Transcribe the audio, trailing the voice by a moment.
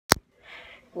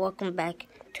Welcome back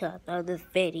to another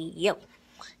video.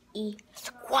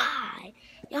 Squad.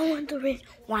 Y'all wondering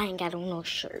why I ain't got on no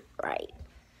shirt, right?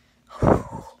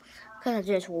 Cause I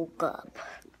just woke up.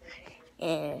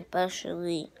 And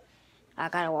especially, I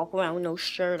gotta walk around with no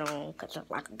shirt on cause I'm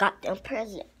like a goddamn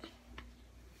president.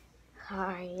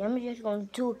 Alright, let me just gonna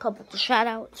do a couple of shout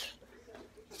outs.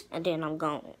 And then I'm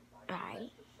gone.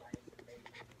 Alright.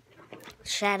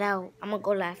 Shout out. I'm gonna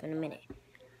go live in a minute.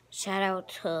 Shout out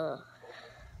to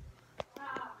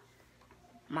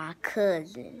my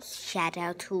cousins. Shout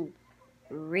out to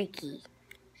Ricky.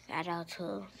 Shout out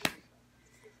to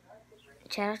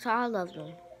all of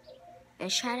them.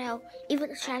 And shout out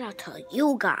to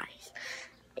you guys.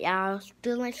 Y'all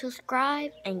still ain't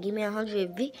subscribe and give me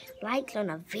 100 likes on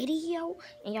a video.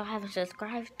 And y'all haven't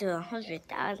subscribed to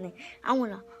 100,000. I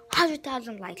want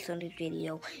 100,000 likes on this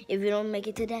video. If you don't make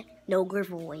it to that, no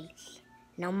giveaways.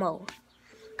 No more.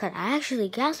 Cause I actually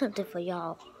got something for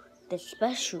y'all that's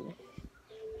special.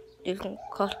 It's gonna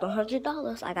cost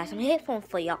 $100. I got some headphones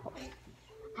for y'all.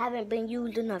 Haven't been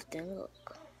using nothing.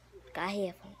 Look, got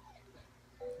headphones.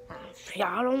 If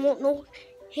y'all don't want no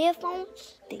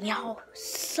headphones, then y'all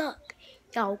suck.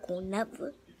 Y'all gonna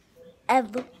never,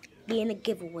 ever be in a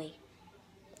giveaway.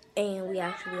 And we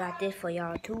actually got this for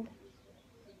y'all too.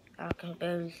 Y'all can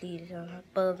barely see this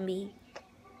above me.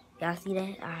 Y'all see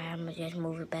that? Alright, I'm gonna just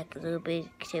move it back a little bit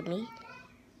to me.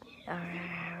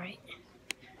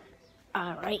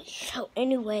 Alright, so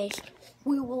anyways,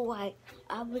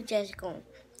 I was just gonna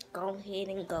go ahead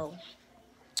and go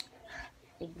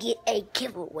and get a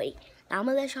giveaway. Now I'm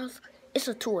gonna let y'all, it's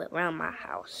a tour around my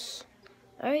house.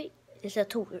 Alright, it's a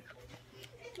tour.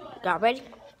 Y'all ready?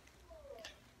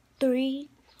 3,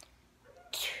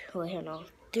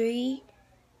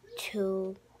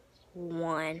 2,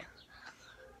 1.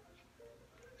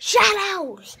 Shout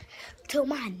outs to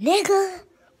my nigga.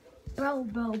 Bro.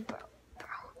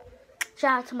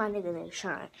 Shout out to my nigga named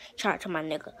Sean. Shout out to my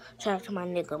nigga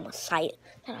Messiah.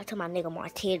 Shout out to my nigga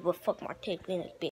Martez. But fuck Martez in this bitch.